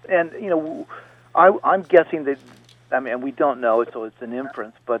sure, and I'm guessing that. I mean, we don't know, so it's an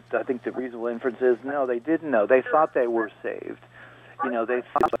inference. But I think the reasonable inference is no, they didn't know. They thought they were saved. They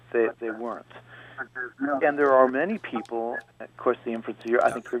thought they weren't. And there are many people. Of course, the inference here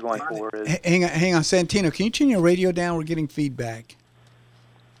I think you're going for is. Hang on, Santino. Can you turn your radio down? We're getting feedback.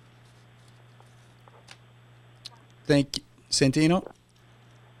 Thank you, Santino.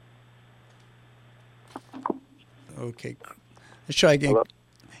 Okay, let's try again. Hello?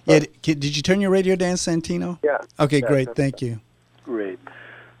 Yeah, did you turn your radio down, Santino? Yeah. Okay, Yeah, great. Thank you. Great.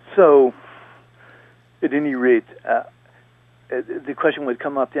 So, at any rate, the question would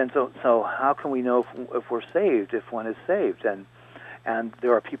come up then. So how can we know if we're saved? If one is saved, and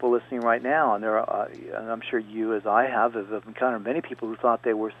there are people listening right now, and and I'm sure you, as I have encountered many people who thought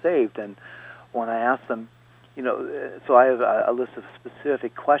they were saved, and when I ask them. So I have a list of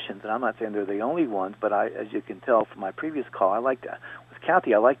specific questions, and I'm not saying they're the only ones, but as you can tell from my previous call, with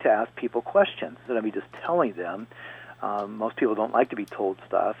Kathy, I like to ask people questions instead of me just telling them. Most people don't like to be told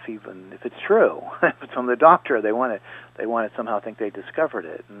stuff, even if it's true. If it's from the doctor, they want to somehow think they discovered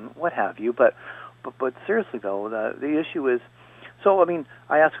it, and what have you. But seriously though, the issue is. So, I mean,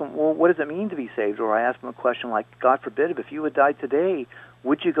 I ask them, well, what does it mean to be saved? Or I ask them a question like, God forbid, if you had died today,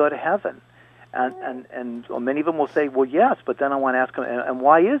 would you go to heaven? And many of them will say, well, yes, but then I want to ask them, and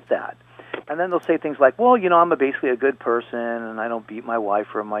why is that? And then they'll say things like, well, I'm basically a good person, and I don't beat my wife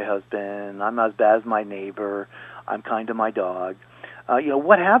or my husband, I'm not as bad as my neighbor, I'm kind to my dog,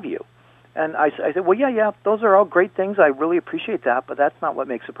 what have you. And I said, well, yeah, those are all great things, I really appreciate that, but that's not what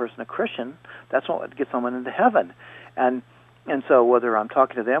makes a person a Christian. That's not what gets someone into heaven. And so whether I'm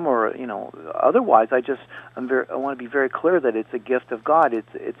talking to them or otherwise, I want to be very clear that it's a gift of God.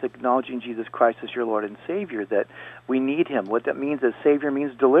 It's acknowledging Jesus Christ as your Lord and Savior, that we need Him. What that means is Savior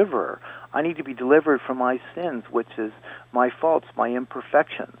means deliverer. I need to be delivered from my sins, which is my faults, my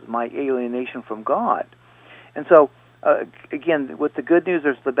imperfections, my alienation from God. And so again, with the good news,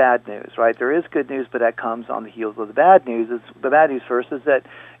 there's the bad news, right? There is good news, but that comes on the heels of the bad news. The bad news first is that,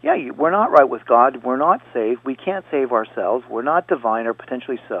 we're not right with God. We're not saved. We can't save ourselves. We're not divine, or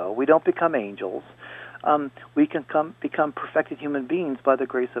potentially so. We don't become angels. We can become perfected human beings by the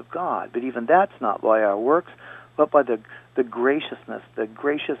grace of God. But even that's not by our works, but by the graciousness, the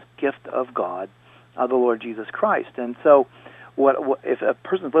gracious gift of God, the Lord Jesus Christ. And so what if a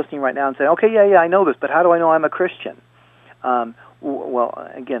person's listening right now and saying, okay, I know this, but how do I know I'm a Christian? Well,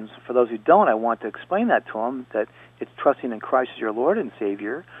 again, for those who don't, I want to explain that to them, that it's trusting in Christ as your Lord and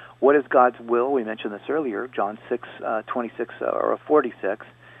Savior. What is God's will? We mentioned this earlier, John 6:26 or 46,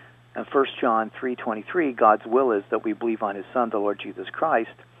 and 1 John 3:23. God's will is that we believe on His Son, the Lord Jesus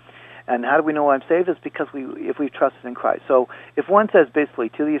Christ. And how do we know I'm saved? It's because if we've trusted in Christ. So if one says basically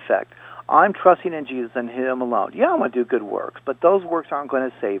to the effect, I'm trusting in Jesus and Him alone. Yeah, I'm going to do good works, but those works aren't going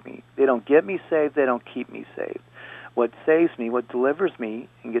to save me. They don't get me saved. They don't keep me saved. What saves me, what delivers me,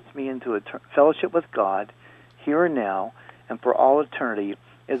 and gets me into a fellowship with God here and now and for all eternity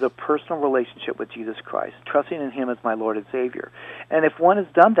is a personal relationship with Jesus Christ, trusting in Him as my Lord and Savior. And if one has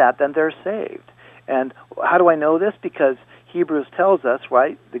done that, then they're saved. And how do I know this? Because Hebrews tells us,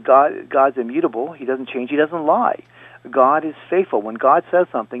 right, that God's immutable. He doesn't change. He doesn't lie. God is faithful. When God says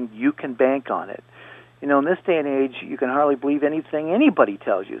something, you can bank on it. In this day and age, you can hardly believe anything anybody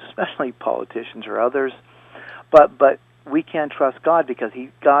tells you, especially politicians or others. But we can trust God because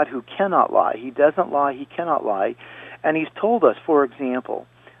He's God who cannot lie. He doesn't lie. He cannot lie. And He's told us, for example,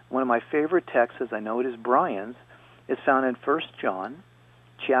 one of my favorite texts, I know it is Brian's, is found in 1 John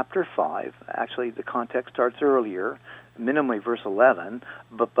chapter 5. Actually, the context starts earlier, minimally verse 11,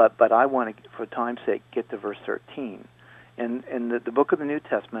 but I want to, for time's sake, get to verse 13. In the book of the New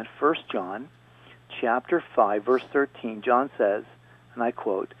Testament, 1 John chapter 5, verse 13, John says, and I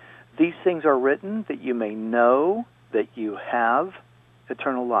quote, "These things are written that you may know that you have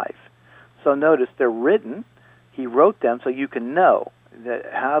eternal life." So notice they're written. He wrote them so you can know, that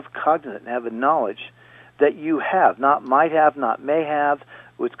have cognizant, have a knowledge that you have, not might have, not may have.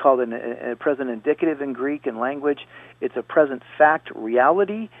 What's called a present indicative in Greek and language. It's a present fact,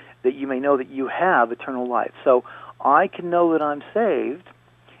 reality, that you may know that you have eternal life. So I can know that I'm saved,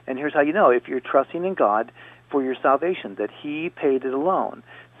 and here's how you know. If you're trusting in God for your salvation, that He paid it alone.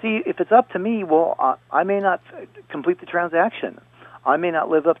 See, if it's up to me, well, I may not complete the transaction. I may not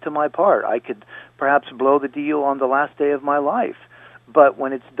live up to my part. I could perhaps blow the deal on the last day of my life. But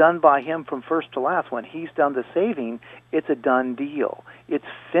when it's done by him from first to last, when he's done the saving, it's a done deal. It's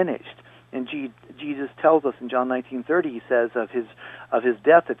finished. And Jesus tells us in John 19:30, he says of his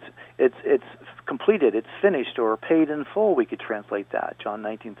death, it's completed, it's finished, or paid in full. We could translate that. John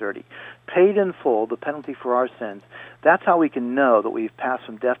 19:30, paid in full, the penalty for our sins. That's how we can know that we've passed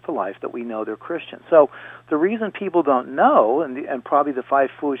from death to life, that we know they're Christians. So the reason people don't know, and probably the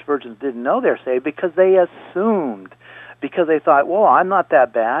 5 foolish virgins didn't know they're saved, because they assumed. Because they thought, well, I'm not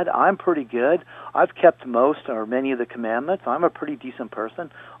that bad. I'm pretty good. I've kept most or many of the commandments. I'm a pretty decent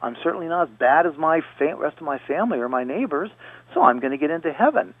person. I'm certainly not as bad as my rest of my family or my neighbors, so I'm going to get into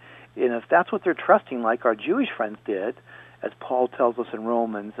heaven. And if that's what they're trusting, like our Jewish friends did, as Paul tells us in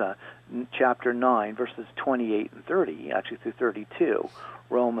Romans chapter 9, verses 28 and 30, actually through 32,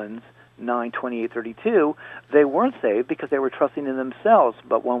 Romans 9, 28, 32, they weren't saved because they were trusting in themselves.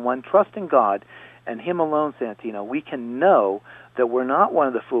 But when one trusts in God, and him alone, Santino, we can know that we're not one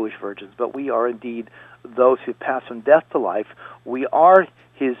of the foolish virgins, but we are indeed those who pass from death to life. We are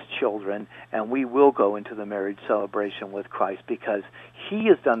his children, and we will go into the marriage celebration with Christ because he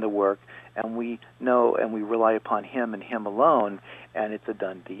has done the work, and we know and we rely upon him and him alone, and it's a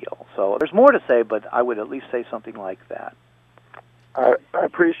done deal. So there's more to say, but I would at least say something like that. I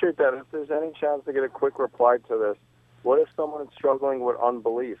appreciate that. If there's any chance to get a quick reply to this, what if someone is struggling with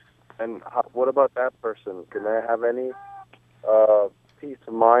unbelief? And what about that person? Can they have any peace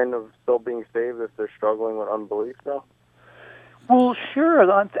of mind of still being saved if they're struggling with unbelief now? Well,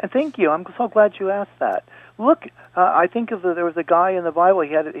 sure. Thank you. I'm so glad you asked that. Look, I think there was a guy in the Bible.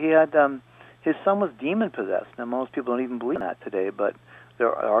 He had his son was demon possessed. Now most people don't even believe in that today, but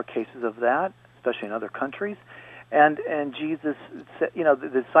there are cases of that, especially in other countries. And Jesus said,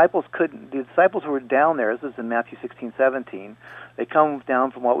 the disciples who were down there, this is in Matthew 16:17, they come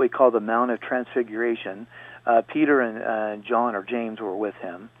down from what we call the Mount of Transfiguration. Peter and John or James were with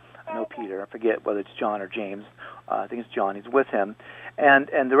him. I know Peter, I forget whether it's John or James. I think it's John, he's with him. And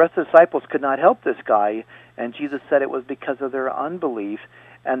the rest of the disciples could not help this guy, and Jesus said it was because of their unbelief.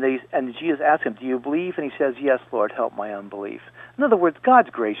 And Jesus asked him, do you believe? And he says, yes, Lord, help my unbelief. In other words, God's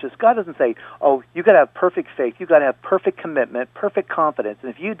gracious. God doesn't say, oh, you've got to have perfect faith. You've got to have perfect commitment, perfect confidence. And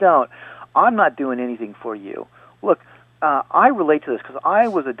if you don't, I'm not doing anything for you. Look, I relate to this because I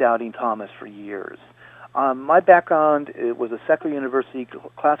was a doubting Thomas for years. My background was a secular university,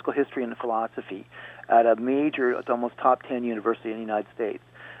 classical history and philosophy at a major, it's almost top 10 university in the United States.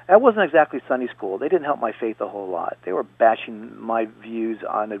 That wasn't exactly Sunday school. They didn't help my faith a whole lot. They were bashing my views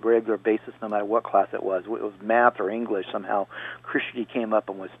on a regular basis no matter what class it was. It was math or English. Somehow Christianity came up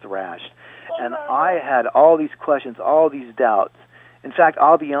and was thrashed. And I had all these questions, all these doubts. In fact,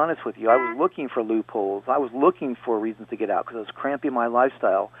 I'll be honest with you, I was looking for loopholes. I was looking for reasons to get out because it was cramping my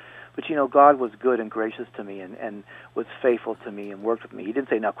lifestyle. But, God was good and gracious to me and was faithful to me and worked with me. He didn't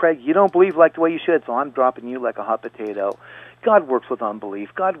say, now, Craig, you don't believe like the way you should, so I'm dropping you like a hot potato. God works with unbelief.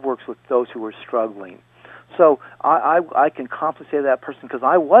 God works with those who are struggling. So I can confidently say that person because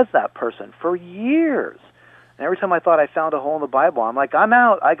I was that person for years. And every time I thought I found a hole in the Bible, I'm like, I'm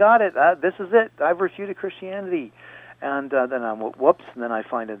out. I got it. This is it. I've refuted Christianity. And then I'm, whoops, and then I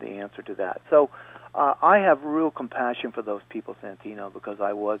find the answer to that. So I have real compassion for those people, Santino, because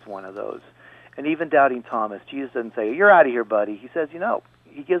I was one of those. And even doubting Thomas, Jesus doesn't say, you're out of here, buddy. He says,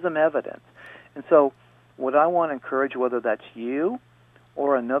 he gives them evidence. And so what I want to encourage, whether that's you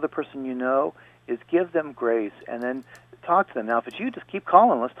or another person you know, is give them grace and then talk to them. Now, if it's you, just keep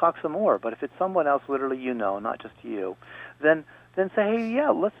calling. Let's talk some more. But if it's someone else, literally not just you, then say, hey, yeah,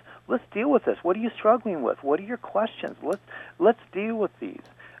 let's deal with this. What are you struggling with? What are your questions? Let's deal with these.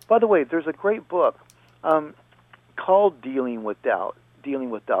 By the way, there's a great book called Dealing with Doubt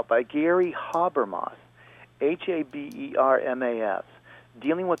by Gary Habermas, Habermas.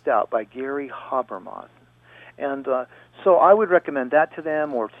 Dealing with Doubt by Gary Habermas. And so I would recommend that to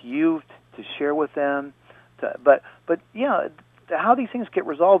them or to you to share with them. But yeah, how these things get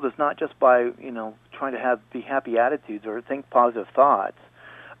resolved is not just by trying to be happy attitudes or think positive thoughts,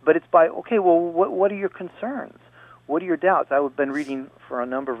 but it's by what are your concerns? What are your doubts? I've been reading for a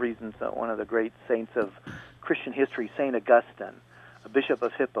number of reasons one of the great saints of Christian history, St. Augustine, a bishop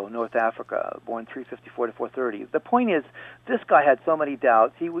of Hippo, North Africa, born 354 to 430. The point is, this guy had so many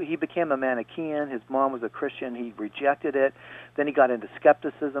doubts. He became a Manichaean. His mom was a Christian. He rejected it. Then he got into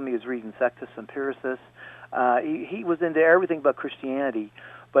skepticism. He was reading Sextus Empiricus. He was into everything but Christianity.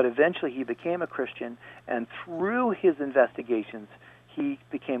 But eventually he became a Christian, and through his investigations, he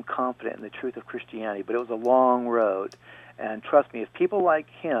became confident in the truth of Christianity. But it was a long road. And trust me, if people like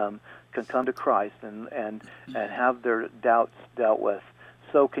him can come to Christ and have their doubts dealt with,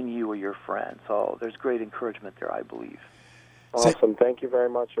 so can you or your friend. So there's great encouragement there, I believe. Awesome. Thank you very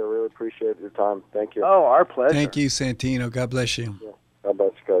much. I really appreciate your time. Thank you. Oh, our pleasure. Thank you, Santino. God bless you. Yeah. God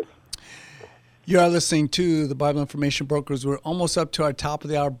bless you guys. You are listening to the Bible Information Brokers. We're almost up to our top of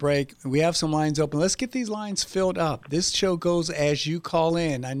the hour break. We have some lines open. Let's get these lines filled up. This show goes as you call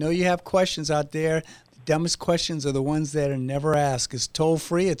in. I know you have questions out there. The dumbest questions are the ones that are never asked. It's toll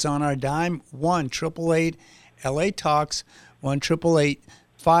free. It's on our dime. 1-888-LA-TALKS.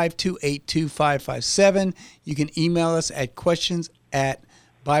 1-888-528-2557. You can email us at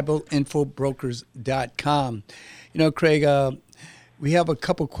questions@BibleInfoBrokers.com. You know, Craig, we have a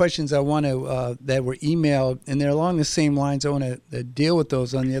couple questions I want to that were emailed, and they're along the same lines. I want to deal with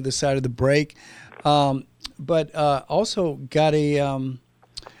those on the other side of the break. But also got an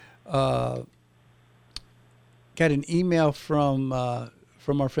email from our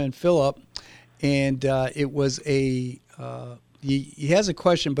friend Philip, and it was he has a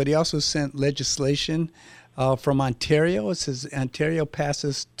question, but he also sent legislation from Ontario. It says Ontario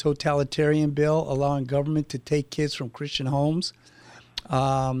passes totalitarian bill allowing government to take kids from Christian homes.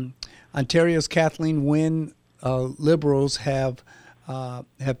 Ontario's Kathleen Wynne Liberals have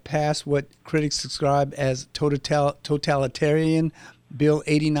passed what critics describe as totalitarian Bill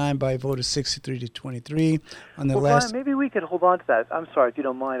 89 by a vote of 63 to 23. On the Brian, maybe we could hold on to that. I'm sorry, if you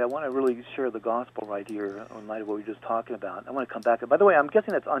don't mind. I want to really share the gospel right here in light of what we were just talking about. I want to come back. By the way, I'm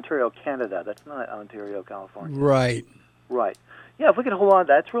guessing that's Ontario, Canada. That's not Ontario, California. Right. Right. Yeah, if we could hold on,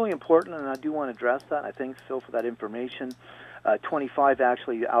 that's really important, and I do want to address that. I thanks, Phil, for that information. 25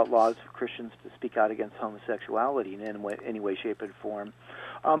 actually outlaws for Christians to speak out against homosexuality in any way, shape, or form.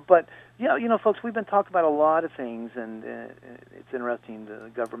 But, folks, we've been talking about a lot of things, and it's interesting.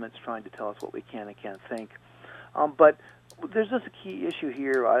 The government's trying to tell us what we can and can't think. But there's just a key issue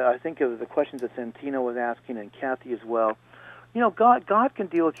here. I think of the questions that Santino was asking, and Kathy as well. God can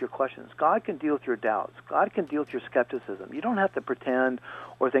deal with your questions. God can deal with your doubts. God can deal with your skepticism. You don't have to pretend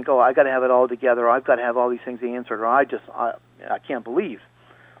or think, oh, I got to have it all together, or I've got to have all these things answered, or I can't believe.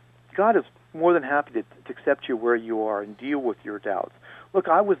 God is more than happy to accept you where you are and deal with your doubts. Look,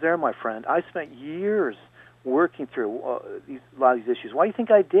 I was there, my friend. I spent years working through a lot of these issues. Why do you think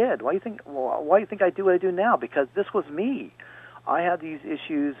I did? Why do you think I do what I do now? Because this was me. I had these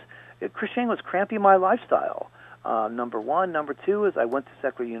issues. Christianity was cramping my lifestyle. Number one. Number two is I went to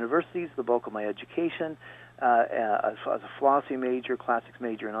secular universities, the bulk of my education, as a philosophy major, classics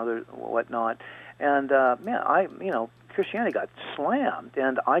major, and other whatnot. And Christianity got slammed,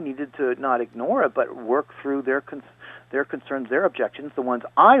 and I needed to not ignore it, but work through their concerns, their objections, the ones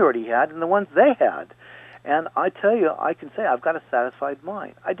I already had and the ones they had. And I tell you, I can say I've got a satisfied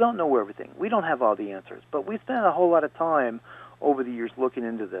mind. I don't know everything. We don't have all the answers, but we spent a whole lot of time over the years looking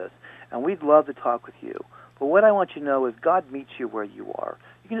into this, and we'd love to talk with you. But what I want you to know is God meets you where you are.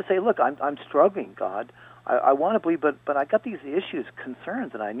 You can just say, look, I'm struggling, God. I want to believe, but I got these issues,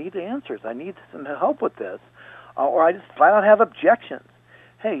 concerns, and I need the answers. I need some help with this. Or I just flat out have objections.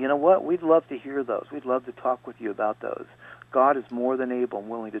 Hey, you know what? We'd love to hear those. We'd love to talk with you about those. God is more than able and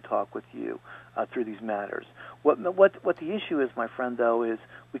willing to talk with you through these matters. What the issue is, my friend, though, is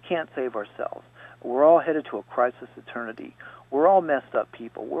we can't save ourselves. We're all headed to a crisis eternity. We're all messed up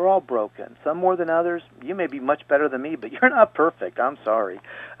people. We're all broken. Some more than others. You may be much better than me, but you're not perfect. I'm sorry.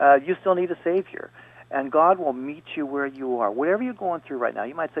 You still need a Savior. And God will meet you where you are. Whatever you're going through right now,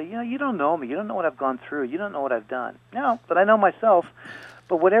 you might say, you don't know me. You don't know what I've gone through. You don't know what I've done. No, but I know myself.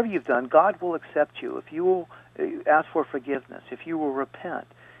 But whatever you've done, God will accept you. If you will ask for forgiveness, if you will repent,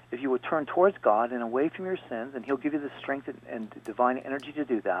 if you will turn towards God and away from your sins, and He'll give you the strength and divine energy to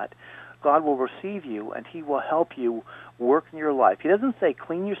do that, God will receive you, and He will help you work in your life. He doesn't say,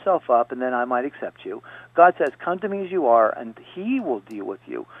 clean yourself up, and then I might accept you. God says, come to me as you are, and He will deal with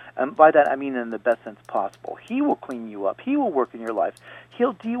you. And by that, I mean in the best sense possible. He will clean you up. He will work in your life.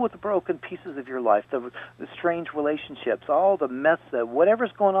 He'll deal with the broken pieces of your life, the strange relationships, all the mess,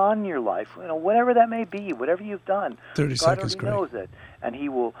 whatever's going on in your life, whatever that may be, whatever you've done. 30 God seconds, already knows it. And He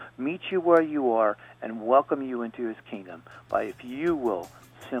will meet you where you are and welcome you into His kingdom by if you will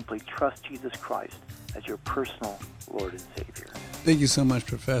simply trust Jesus Christ as your personal Lord and Savior. Thank you so much,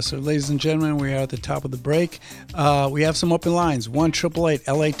 Professor. Ladies and gentlemen, we are at the top of the break. We have some open lines.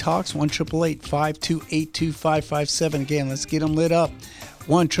 1-888-LA-TALKS, 1-888-528-2557. Again, let's get them lit up.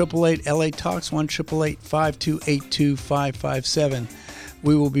 1-888-LA-TALKS, 1-888-528-2557.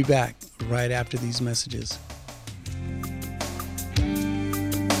 We will be back right after these messages.